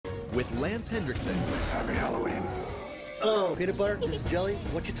with Lance Hendrickson. Happy Halloween. Oh, peanut butter, jelly,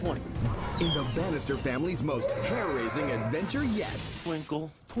 what's your 20? In the Bannister family's most hair-raising adventure yet.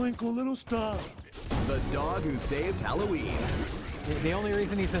 Twinkle, twinkle, little star. The dog who saved Halloween. The only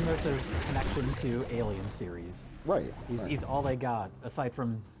reason he's in this is connection to Alien series. Right. He's all they got, aside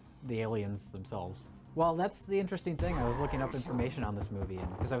from the aliens themselves. Well, that's the interesting thing. I was looking up information on this movie, and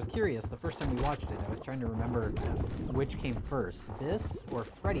because I was curious, the first time we watched it, I was trying to remember which came first, this or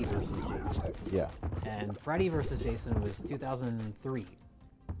Freddy vs. Jason. Yeah. And Freddy vs. Jason was 2003,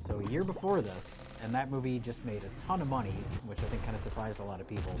 so a year before this, and that movie just made a ton of money, which I think kind of surprised a lot of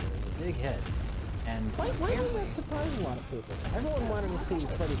people. But it was a big hit. And why did that surprise a lot of people? Everyone wanted to see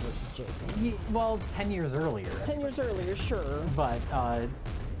Freddy vs. Jason. Well, 10 years earlier. 10 years earlier, sure.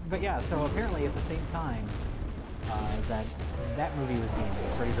 But yeah, so apparently at the same time that movie was being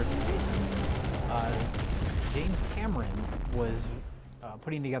made, Freddy vs. Jason, James Cameron was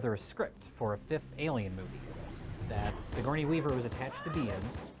putting together a script for a 5th Alien movie that Sigourney Weaver was attached to be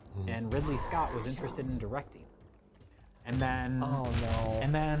in, and Ridley Scott was interested in directing. And then,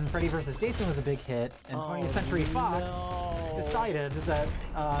 and then Freddy vs. Jason was a big hit, and 20th Century Fox decided that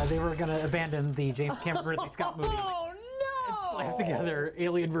they were going to abandon the James Cameron Ridley Scott movie. And slap together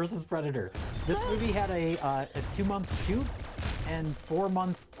Alien vs. Predator. This movie had a 2-month shoot and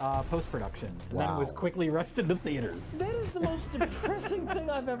 4-month post-production. And then it was quickly rushed into theaters. That is the most depressing thing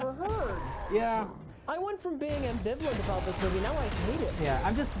I've ever heard. Yeah. I went from being ambivalent about this movie, now I hate it. Yeah,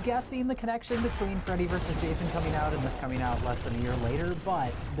 I'm just guessing the connection between Freddy vs. Jason coming out and this coming out less than a year later,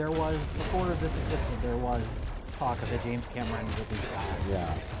 but there was, before this existed, there was talk of the James Cameron Ridley Scott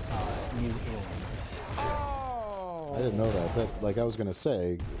new Alien. I didn't know that. Like I was going to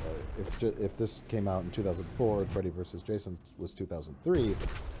say, if this came out in 2004 and Freddy vs. Jason was 2003,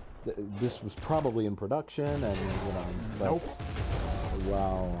 this was probably in production, and Nope.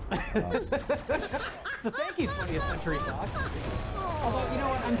 Wow. So thank you, 20th Century Fox. Although, you know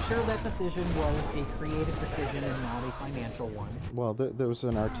what, I'm sure that decision was a creative decision and not a financial one. Well, there was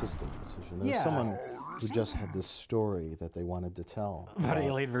an artistic decision. There was someone who just had this story that they wanted to tell. About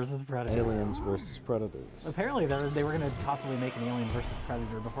Alien vs. Predator. Aliens versus Predators. Apparently, they were going to possibly make an Alien vs.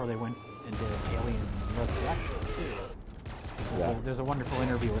 Predator before they went and did Alien Resurrection, too. Yeah. There's a wonderful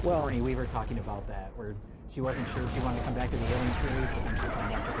interview with Sigourney Weaver talking about that, where she wasn't sure if she wanted to come back to the Alien series, but then she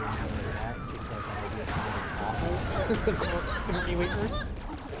found out that they wanted to do that, and she said that idea sounded awful. Sigourney Weaver?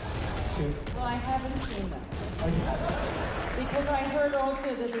 Well, I haven't seen that. Because I heard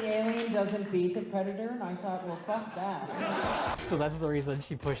also that the alien doesn't beat the Predator, and I thought, well, fuck that. So that's the reason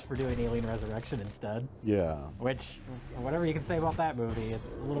she pushed for doing Alien Resurrection instead. Yeah. Which, whatever you can say about that movie,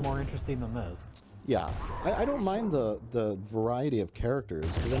 it's a little more interesting than this. Yeah, I don't mind the variety of characters,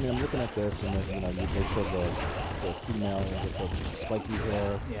 because I mean, I'm looking at this and they showed the female with the spiky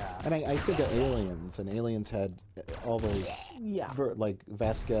hair. Yeah. And I think of Aliens, and Aliens had all those like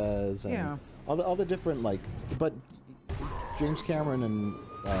Vasquez and all the different but James Cameron and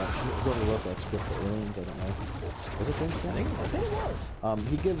whoever wrote that script for Aliens, I don't know. Was it James Cameron? I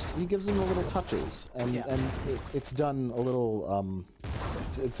think it was. He gives them the little touches, and it's done a little.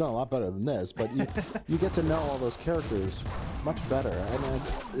 It's done a lot better than this, but you get to know all those characters much better. I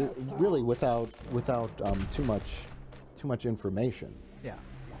mean, really without too much information. Yeah.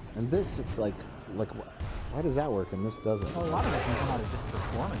 And this, it's like why does that work and this doesn't? Well, a lot of it can come out of just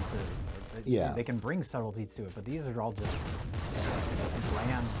performances. They can bring subtleties to it, but these are all just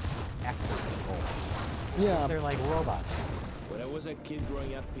bland actor people. Yeah. They're like robots. When I was a kid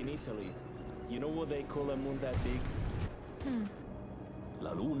growing up in Italy, you know what they call a moon that big?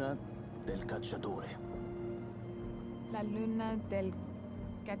 La luna del cacciatore. La luna del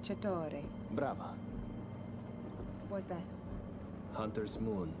cacciatore. Brava. What's that? Hunter's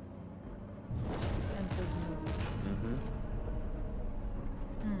moon. Hunter's moon.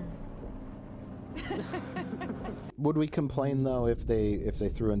 Would we complain though if they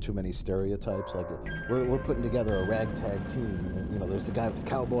threw in too many stereotypes? Like we're putting together a ragtag team. There's the guy with the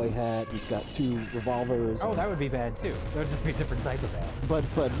cowboy hat. He's got 2 revolvers. Oh, that would be bad too. That would just be a different type of bad.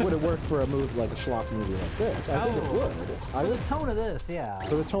 But would it work for a movie like a schlock movie like this? I think it would. For the tone of this, yeah.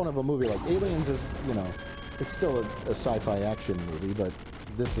 For the tone of a movie like Aliens is, it's still a sci-fi action movie, but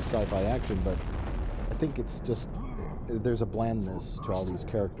this is sci-fi action. But I think it's just there's a blandness to all these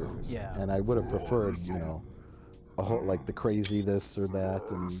characters. Yeah. And I would have preferred, a whole like the crazy this or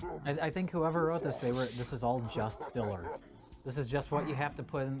that. And I think whoever wrote this, this is all just filler. This is just what you have to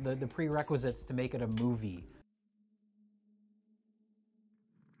put in the prerequisites to make it a movie.